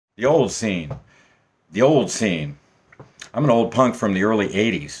The old scene. The old scene. I'm an old punk from the early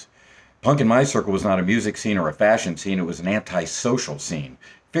 80s. Punk in my circle was not a music scene or a fashion scene, it was an antisocial scene.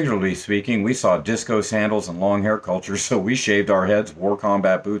 Figuratively speaking, we saw disco sandals and long hair culture, so we shaved our heads, wore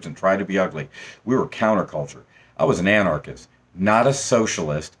combat boots, and tried to be ugly. We were counterculture. I was an anarchist, not a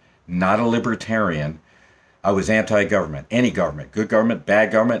socialist, not a libertarian. I was anti-government, any government, good government,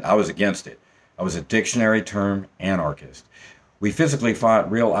 bad government, I was against it. I was a dictionary term anarchist. We physically fought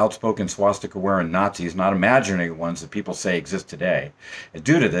real outspoken swastika-wearing Nazis, not imaginary ones that people say exist today. And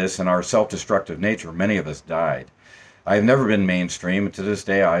due to this and our self-destructive nature, many of us died. I have never been mainstream, and to this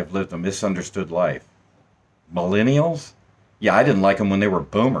day I have lived a misunderstood life. Millennials? Yeah, I didn't like them when they were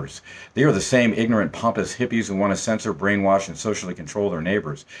boomers. They are the same ignorant, pompous hippies who want to censor, brainwash, and socially control their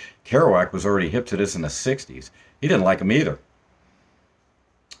neighbors. Kerouac was already hip to this in the 60s. He didn't like them either.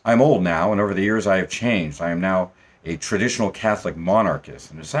 I'm old now, and over the years I have changed. I am now a traditional Catholic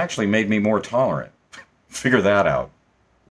monarchist, and it's actually made me more tolerant. Figure that out.